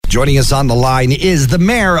Joining us on the line is the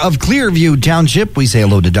mayor of Clearview Township. We say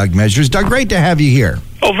hello to Doug Measures. Doug, great to have you here.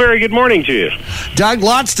 Oh, very good morning to you. Doug,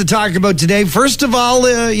 lots to talk about today. First of all,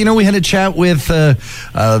 we had a chat with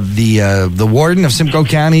the warden of Simcoe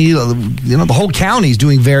County. The whole county is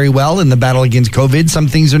doing very well in the battle against COVID. Some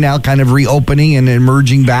things are now kind of reopening and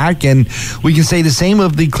emerging back, and we can say the same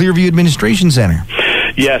of the Clearview Administration Center.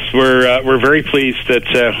 Yes, we're very pleased that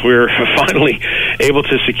we're finally able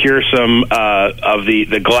to secure some of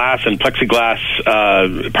the glass and plexiglass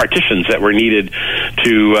partitions that were needed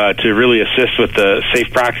to really assist with the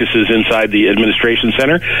safe practices inside the administration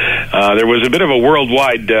center. There was a bit of a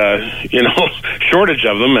worldwide shortage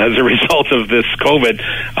of them as a result of this COVID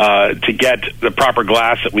to get the proper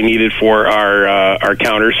glass that we needed for our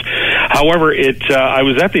counters. However, I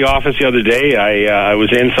was at the office the other day. I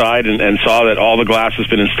was inside and saw that all the glass has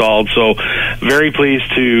been installed. So very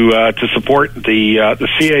pleased to support the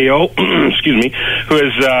CAO, excuse me, who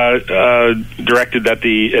has directed that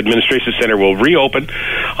the administration center will reopen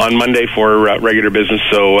on Monday for regular business.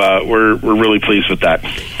 So we're really pleased with that.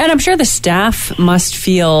 And I'm sure the staff must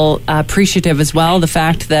feel appreciative as well. The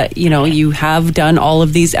fact that you have done all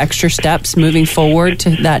of these extra steps moving forward to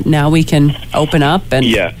that now we can open up. And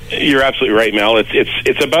yeah, you're absolutely right, Mel.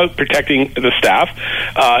 It's about protecting the staff.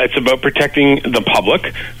 It's about protecting the public.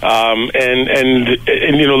 And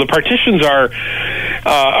the partitions are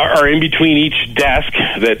in between each desk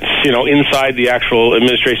that's inside the actual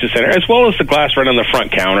administration center, as well as the glass right on the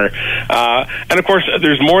front counter. And of course,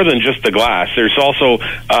 there's more than just the glass. There's also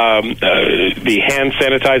the hand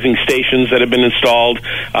sanitizing stations that have been installed.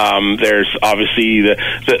 There's obviously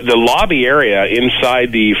the lobby area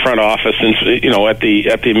inside the front office, and at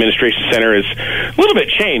the administration center is a little bit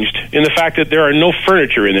changed in the fact that there are no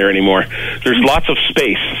furniture in there anymore. There's lots of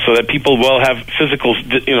space so that people will have physical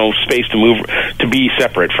space to move, to be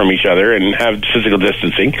separate from each other and have physical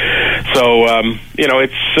distancing. So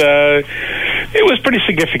it was pretty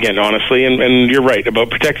significant, honestly, and you're right about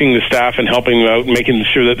protecting the staff and helping them out, making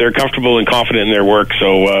sure that they're comfortable and confident in their work.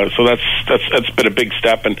 So that's been a big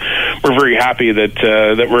step, and we're very happy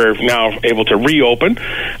that we're now able to reopen.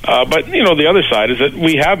 But the other side is that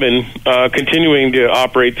we have been continuing to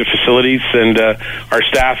operate the facilities, and our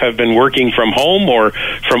staff have been working from home or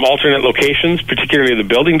from alternate locations, particularly the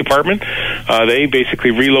building department. They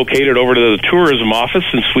basically relocated over to the tourism office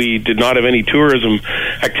since we did not have any tourism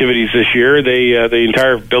activities this year. The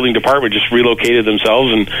entire building department just relocated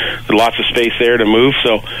themselves, and there's lots of space there to move.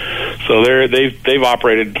 So they've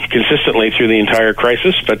operated consistently through the entire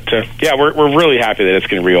crisis. But we're really happy that it's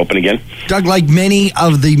going to reopen again. Doug, like many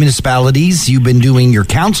of the municipalities, you've been doing your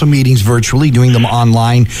council meetings virtually, doing them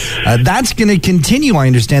online. That's going to continue. I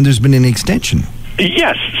understand there's been an extension.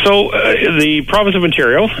 Yes. So the province of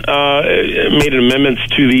Ontario made amendments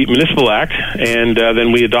to the Municipal Act, and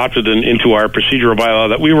then we adopted into our procedural bylaw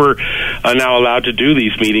that we were now allowed to do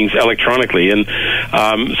these meetings electronically. And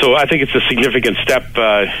so I think it's a significant step,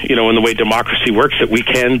 in the way democracy works, that we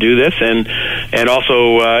can do this, and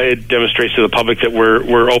also it demonstrates to the public that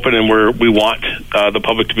we're open and we want the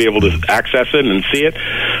public to be able to access it and see it.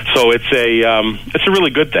 So it's a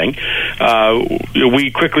really good thing.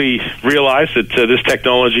 We quickly realized that this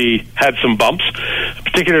technology had some bumps,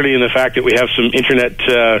 particularly in the fact that we have some internet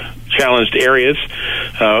challenged areas,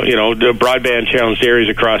 broadband challenged areas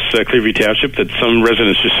across Clearview Township that some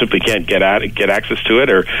residents just simply can't get access to it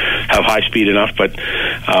or have high speed enough. But we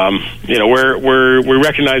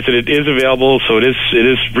recognize that it is available, so it is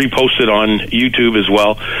reposted on YouTube as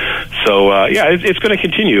well. So it's going to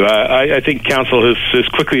continue. I think council has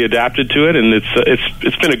quickly adapted to it, and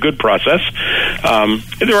it's been a good process.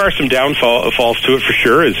 There are some downfalls to it for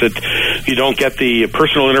sure. Is that you don't get the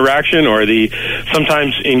personal interaction or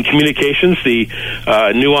sometimes in communications the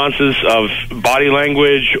nuances of body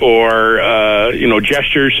language or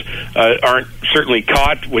gestures aren't certainly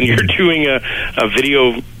caught when you're doing a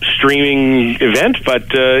video streaming event, but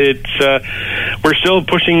we're still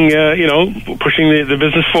pushing the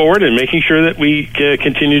business forward and making sure that we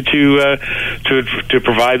continue to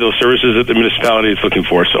provide those services that the municipality is looking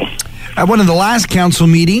for. So. At one of the last council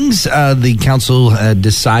meetings, the council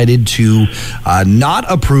decided to not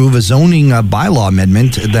approve a zoning bylaw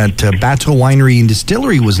amendment that Bateau Winery and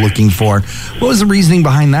Distillery was looking for. What was the reasoning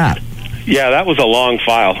behind that? Yeah, that was a long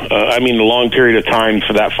file. A long period of time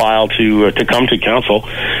for that file to come to council,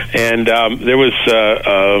 and there was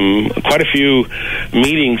quite a few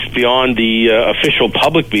meetings beyond the official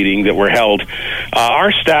public meeting that were held.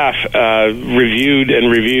 Our staff reviewed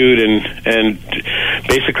and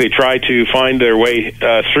basically tried to find their way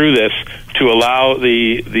through this to allow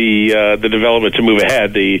the development to move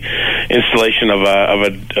ahead. The installation of a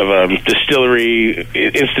distillery,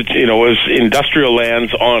 was industrial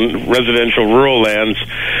lands on residential rural lands,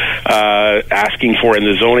 asking for in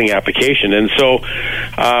the zoning application, and so.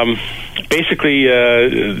 Basically,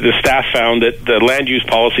 the staff found that the land use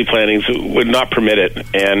policy plannings would not permit it,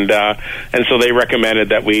 and so they recommended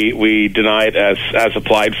that we deny it as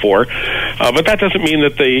applied for. But that doesn't mean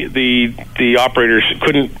that the operators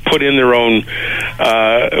couldn't put in their own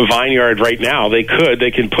vineyard right now. They could.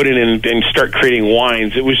 They can put in and start creating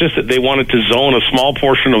wines. It was just that they wanted to zone a small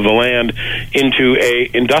portion of the land into a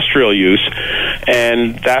industrial use,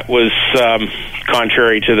 and that was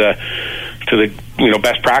contrary to the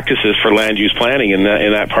best practices for land use planning in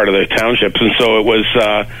that part of the townships, and so it was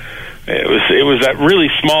that really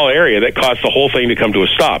small area that caused the whole thing to come to a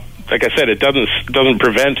stop. Like I said, it doesn't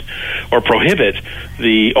prevent or prohibit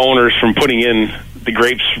the owners from putting in the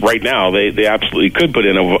grapes right now. They absolutely could put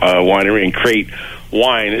in a winery and create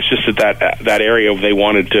wine. It's just that area they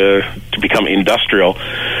wanted to become industrial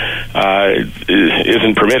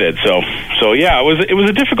isn't permitted. So yeah, it was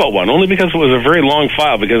a difficult one, only because it was a very long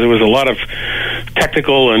file, because there was a lot of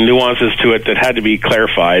technical and nuances to it that had to be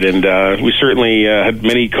clarified, and we certainly had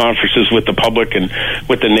many conferences with the public and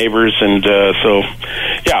with the neighbors, and so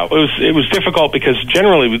yeah, it was difficult because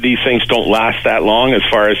generally these things don't last that long as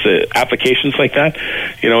far as applications like that.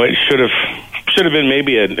 It should have been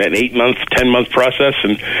maybe an 8-month, 10-month process,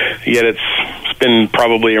 and yet it's been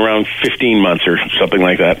probably around 15 months or something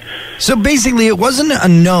like that. So basically, it wasn't a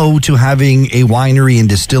no to having a winery and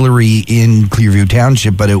distillery in Clearview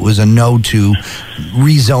Township, but it was a no to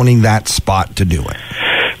rezoning that spot to do it.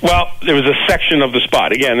 Well, there was a section of the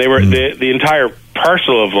spot. Again, they were the entire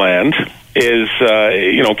parcel of land is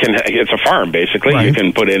it's a farm basically. Right. You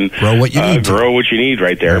can put in grow what you need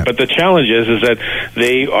right there. Yeah. But the challenge is that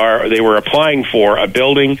they were applying for a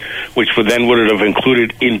building which would have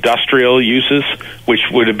included industrial uses, which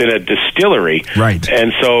would have been a distillery. Right.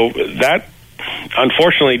 And so that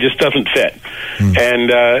unfortunately just doesn't fit. And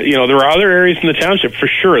there are other areas in the township for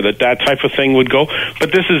sure that type of thing would go,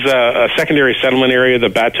 but this is a secondary settlement area, the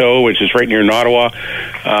Bateau, which is right near Ottawa,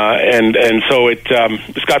 and so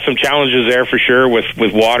it's got some challenges there for sure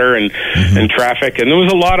with water and traffic, and there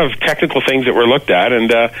was a lot of technical things that were looked at,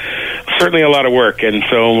 and certainly a lot of work. And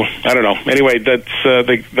so I don't know. Anyway, that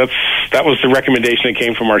was the recommendation that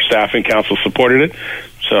came from our staff, and council supported it.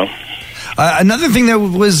 So. Another thing that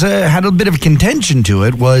was had a bit of contention to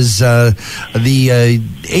it was the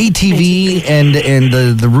ATV and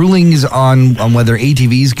the rulings on whether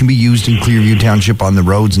ATVs can be used in Clearview Township on the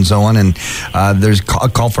roads and so on. And there's a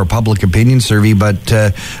call for a public opinion survey, but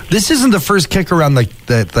this isn't the first kick around the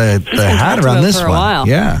hat around this one. While.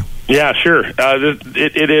 Yeah. Yeah, sure.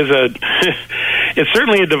 It is it's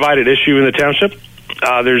certainly a divided issue in the township.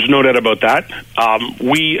 There's no doubt about that.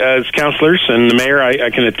 We, as councillors and the mayor, I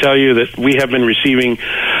can tell you that we have been receiving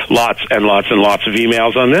lots and lots and lots of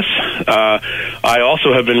emails on this. I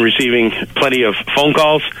also have been receiving plenty of phone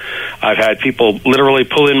calls. I've had people literally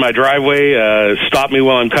pull in my driveway, stop me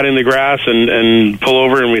while I'm cutting the grass, and pull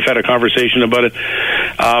over, and we've had a conversation about it.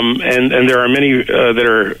 And there are many that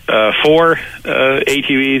are for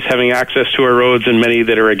ATVs having access to our roads, and many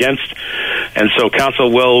that are against. And so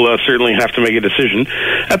council will certainly have to make a decision.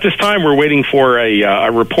 At this time, we're waiting for a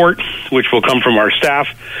report, which will come from our staff,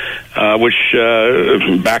 which,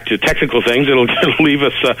 back to technical things, it'll leave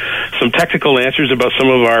us some technical answers about some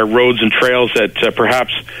of our roads and trails that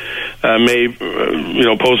perhaps may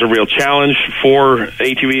pose a real challenge for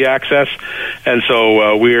ATV access. And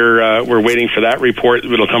so we're waiting for that report.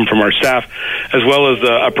 It'll come from our staff, as well as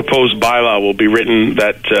a proposed bylaw will be written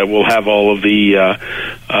that will have all of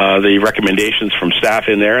the recommendations from staff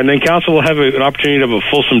in there. And then council will have an opportunity to have a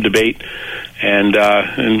fulsome debate, and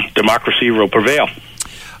democracy will prevail.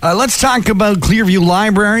 Let's talk about Clearview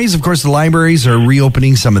Libraries. Of course, the libraries are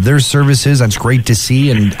reopening some of their services. That's great to see.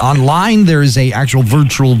 And online, there's a actual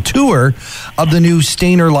virtual tour of the new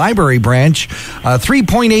Stayner Library branch.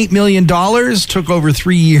 $3.8 million took over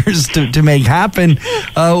 3 years to make happen.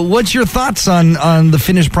 What's your thoughts on the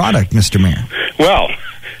finished product, Mr. Mayor? Well,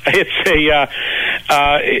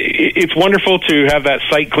 it's wonderful to have that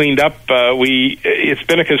site cleaned up. It's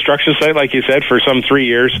been a construction site, like you said, for some 3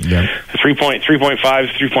 years, 3.5,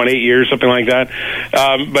 3.8 years, something like that.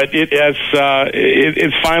 But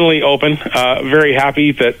it's finally open. Very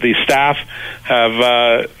happy that the staff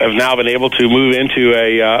have now been able to move into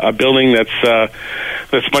a building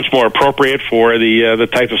that's much more appropriate for the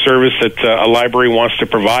type of service that a library wants to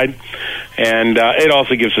provide. and it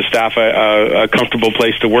also gives the staff a comfortable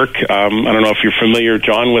place to work. I don't know if you're familiar,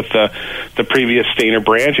 John, with the previous Stainer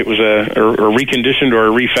branch. It was a reconditioned or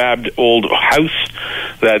a refabbed old house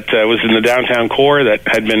that was in the downtown core that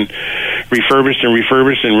had been refurbished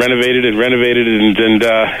and renovated, and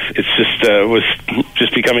it's just was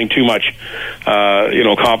just becoming too much,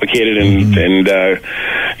 complicated and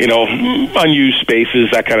unused spaces,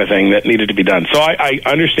 that kind of thing that needed to be done. So I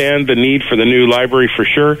understand the need for the new library for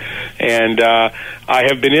sure, and I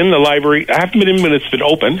have been in the library. I haven't been in when it's been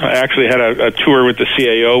open. I actually had a tour with the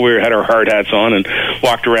CAO. We had our hard hats on and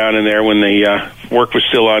walked around in there when the work was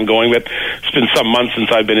still ongoing, but it's been some months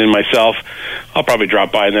since I've been in myself. I'll probably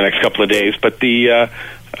drop by in the next couple of days, but the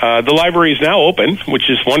library is now open, which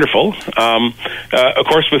is wonderful. Of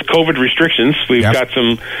course, with COVID restrictions, we've got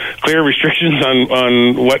some clear restrictions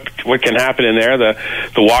on what can happen in there. The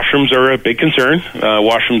washrooms are a big concern.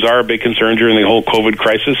 Washrooms are a big concern during the whole COVID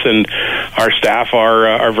crisis, and our staff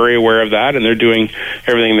are very aware of that, and they're doing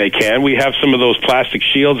everything they can. We have some of those plastic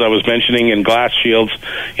shields I was mentioning and glass shields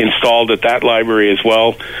installed at that library as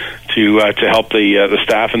well to help the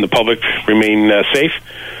staff and the public remain safe.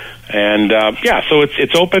 And so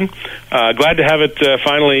it's open. Glad to have it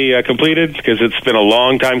finally completed, because it's been a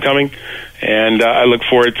long time coming, and I look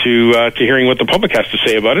forward to hearing what the public has to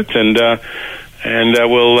say about it, and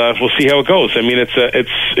we'll see how it goes. I mean,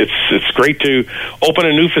 it's great to open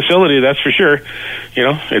a new facility, that's for sure.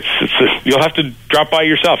 You'll have to drop by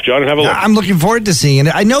yourself, John, and have a look. I'm looking forward to seeing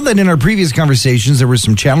it. I know that in our previous conversations there were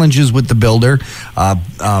some challenges with the builder.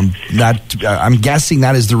 I'm guessing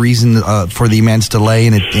that is the reason for the immense delay,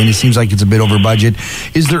 and it seems like it's a bit over budget.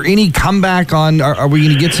 Is there any comeback on? Are we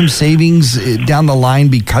going to get some savings down the line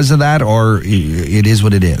because of that, or it is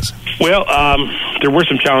what it is? Well, there were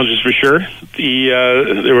some challenges for sure.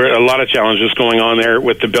 There were a lot of challenges going on there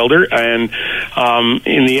with the builder, and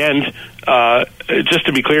in the end, just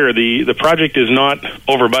to be clear, the project is not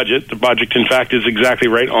over budget. The project, in fact, is exactly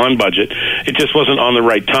right on budget. It just wasn't on the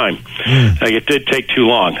right time. Like, it did take too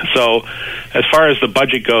long. So, as far as the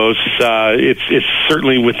budget goes, it's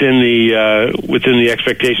certainly within the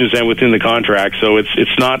expectations and within the contract. So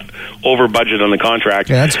it's not over budget on the contract.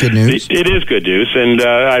 Yeah, that's good news. It is good news, and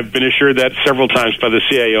I've been assured that several times by the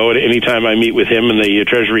CAO. At any time I meet with him in the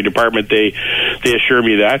Treasury Department, they assure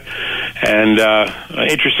me that. And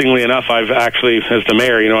interestingly enough, I've actually, as the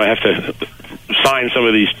mayor, I have to sign some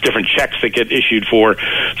of these different checks that get issued for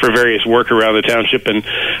various work around the township, and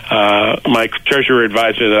my treasurer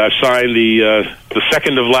advised me that I've signed the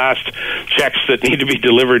second of last checks that need to be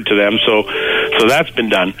delivered to them. So that's been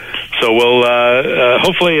done. So we'll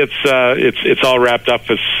hopefully it's all wrapped up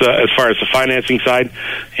as far as the financing side,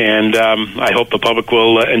 and I hope the public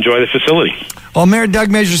will enjoy the facility. Well, Mayor Doug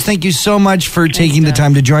Measures, thank you so much for taking the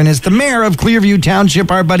time to join us. The mayor of Clearview Township,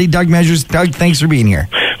 our buddy Doug Measures. Doug, thanks for being here.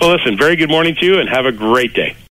 Well, listen, very good morning to you, and have a great day.